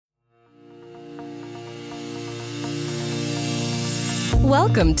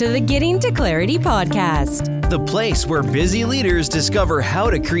Welcome to the Getting to Clarity podcast, the place where busy leaders discover how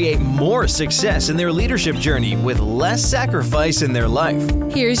to create more success in their leadership journey with less sacrifice in their life.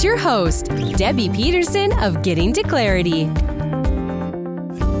 Here's your host, Debbie Peterson of Getting to Clarity.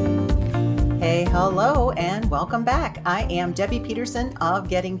 Hey, hello, and welcome back. I am Debbie Peterson of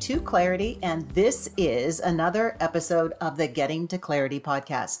Getting to Clarity, and this is another episode of the Getting to Clarity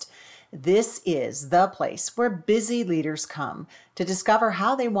podcast. This is the place where busy leaders come to discover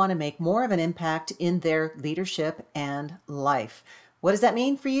how they want to make more of an impact in their leadership and life. What does that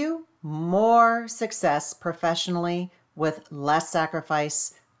mean for you? More success professionally with less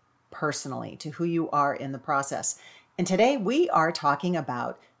sacrifice personally to who you are in the process. And today we are talking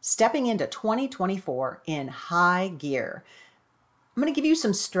about stepping into 2024 in high gear. I'm going to give you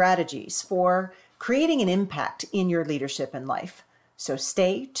some strategies for creating an impact in your leadership and life. So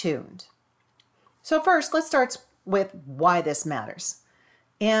stay tuned. So first, let's start with why this matters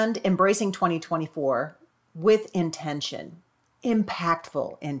and embracing 2024 with intention,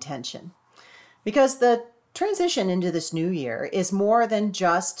 impactful intention. Because the transition into this new year is more than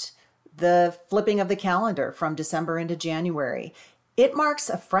just the flipping of the calendar from December into January. It marks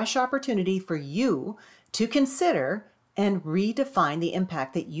a fresh opportunity for you to consider and redefine the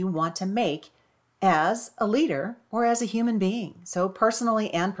impact that you want to make as a leader or as a human being, so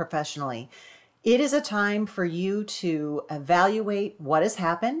personally and professionally. It is a time for you to evaluate what has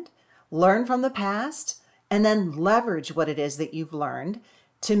happened, learn from the past, and then leverage what it is that you've learned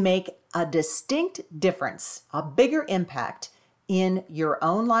to make a distinct difference, a bigger impact in your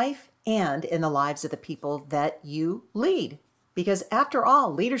own life and in the lives of the people that you lead. Because after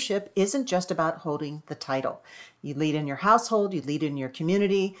all, leadership isn't just about holding the title. You lead in your household, you lead in your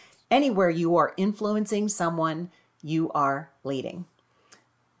community. Anywhere you are influencing someone, you are leading.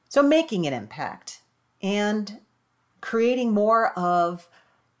 So making an impact and creating more of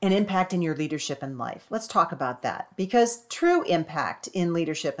an impact in your leadership and life. Let's talk about that, because true impact in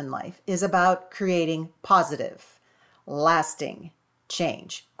leadership and life is about creating positive, lasting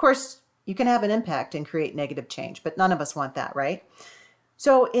change. Of course, you can have an impact and create negative change, but none of us want that, right?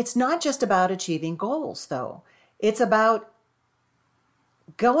 So it's not just about achieving goals, though. It's about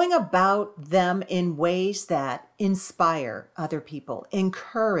going about them in ways that inspire other people,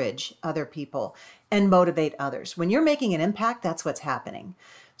 encourage other people, and motivate others. When you're making an impact, that's what's happening.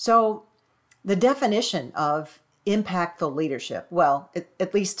 So the definition of impactful leadership, well,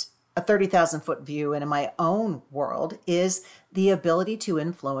 at least a 30,000-foot view and in my own world, is the ability to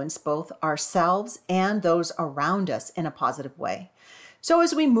influence both ourselves and those around us in a positive way. So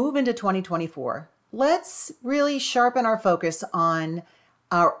as we move into 2024, let's really sharpen our focus on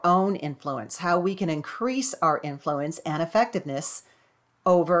our own influence, how we can increase our influence and effectiveness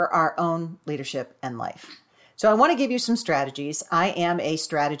over our own leadership and life. So I want to give you some strategies. I am a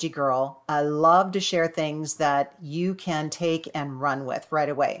strategy girl. I love to share things that you can take and run with right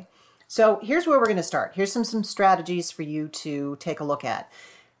away. So here's where we're going to start. Here's some strategies for you to take a look at.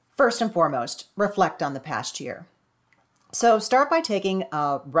 First and foremost, reflect on the past year. So start by taking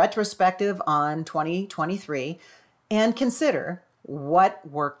a retrospective on 2023 and consider what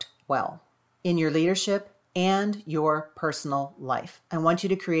worked well in your leadership and your personal life. I want you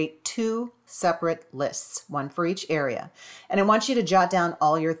to create 2 separate lists, one for each area. And I want you to jot down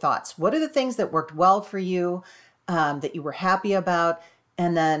all your thoughts. What are the things that worked well for you, that you were happy about?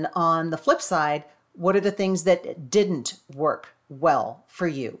 And then on the flip side, what are the things that didn't work well for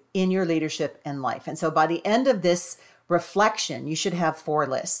you in your leadership and life? And so by the end of this reflection, you should have 4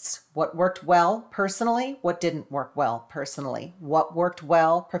 lists. What worked well personally, what didn't work well personally, what worked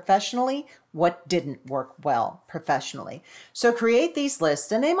well professionally, what didn't work well professionally. So create these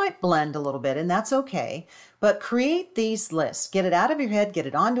lists, and they might blend a little bit, and that's okay, but create these lists. Get it out of your head, get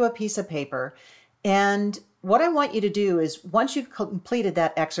it onto a piece of paper. And what I want you to do is, once you've completed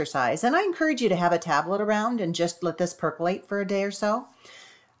that exercise, and I encourage you to have a tablet around and just let this percolate for a day or so,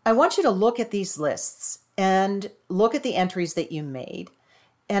 I want you to look at these lists and look at the entries that you made.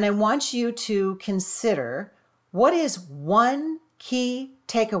 And I want you to consider what is one key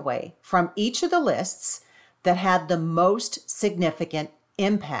takeaway from each of the lists that had the most significant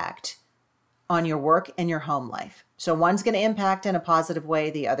impact on your work and your home life. So one's going to impact in a positive way,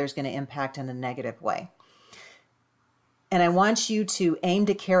 the other's going to impact in a negative way. And I want you to aim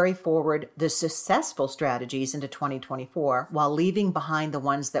to carry forward the successful strategies into 2024 while leaving behind the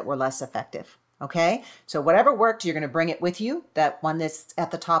ones that were less effective. Okay? So whatever worked, you're going to bring it with you, that one that's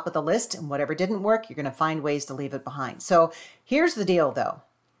at the top of the list, and whatever didn't work, you're going to find ways to leave it behind. So here's the deal, though.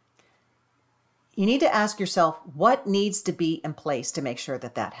 You need to ask yourself, what needs to be in place to make sure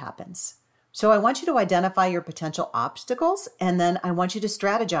that that happens? So I want you to identify your potential obstacles, and then I want you to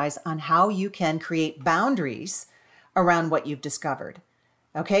strategize on how you can create boundaries around what you've discovered.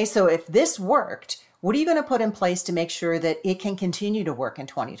 Okay, so if this worked, what are you going to put in place to make sure that it can continue to work in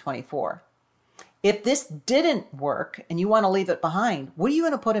 2024? If this didn't work and you want to leave it behind, what are you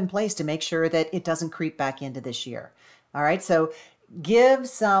going to put in place to make sure that it doesn't creep back into this year? All right, so give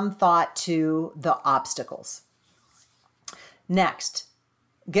some thought to the obstacles. Next,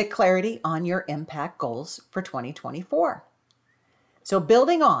 get clarity on your impact goals for 2024. So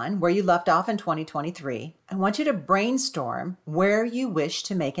building on where you left off in 2023, I want you to brainstorm where you wish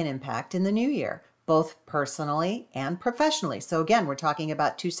to make an impact in the new year, both personally and professionally. So again, we're talking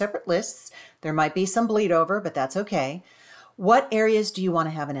about two separate lists. There might be some bleed over, but that's okay. What areas do you want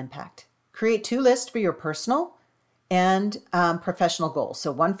to have an impact? Create two lists for your personal and professional goals.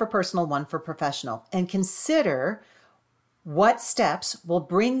 So one for personal, one for professional. And consider what steps will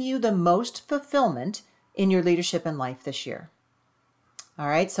bring you the most fulfillment in your leadership and life this year. All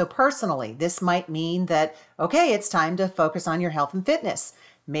right, so personally, this might mean that, okay, it's time to focus on your health and fitness.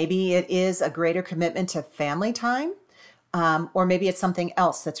 Maybe it is a greater commitment to family time, or maybe it's something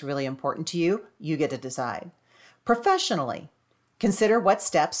else that's really important to you. You get to decide. Professionally, consider what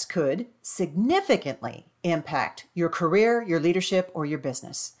steps could significantly impact your career, your leadership, or your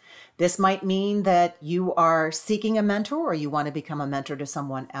business. This might mean that you are seeking a mentor or you want to become a mentor to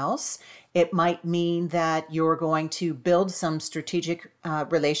someone else. It might mean that you're going to build some strategic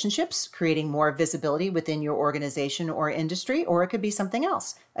relationships, creating more visibility within your organization or industry, or it could be something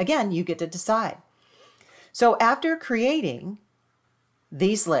else. Again, you get to decide. So after creating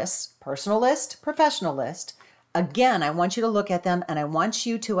these lists, personal list, professional list, again, I want you to look at them and I want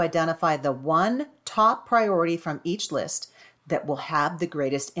you to identify the one top priority from each list that will have the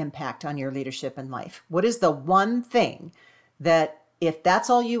greatest impact on your leadership and life. What is the one thing that, if that's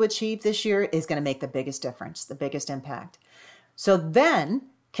all you achieve this year, is going to make the biggest difference, the biggest impact? So then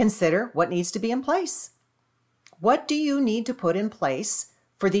consider what needs to be in place. What do you need to put in place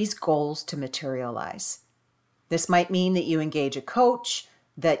for these goals to materialize? This might mean that you engage a coach,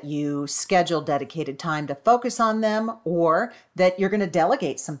 that you schedule dedicated time to focus on them, or that you're going to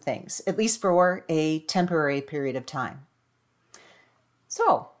delegate some things, at least for a temporary period of time.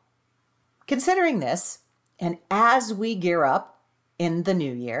 So, considering this, and as we gear up in the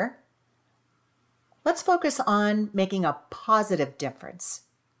new year, let's focus on making a positive difference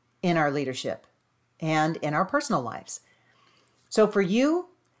in our leadership and in our personal lives. So for you,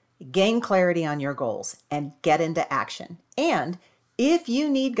 gain clarity on your goals and get into action. And if you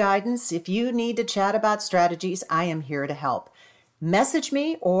need guidance, if you need to chat about strategies, I am here to help. Message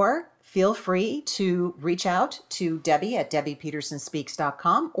me or feel free to reach out to Debbie at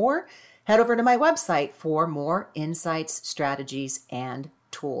debbiepetersonspeaks.com or head over to my website for more insights, strategies, and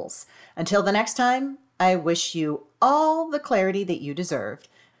tools. Until the next time, I wish you all the clarity that you deserve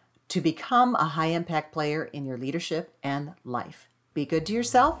to become a high-impact player in your leadership and life. Be good to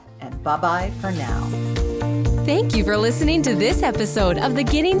yourself, and bye-bye for now. Thank you for listening to this episode of the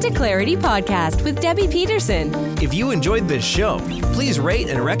Getting to Clarity podcast with Debbie Peterson. If you enjoyed this show, please rate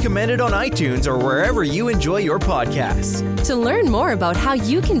and recommend it on iTunes or wherever you enjoy your podcasts. To learn more about how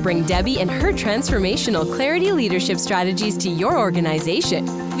you can bring Debbie and her transformational clarity leadership strategies to your organization,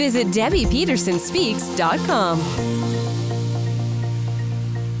 visit debbiepetersonspeaks.com.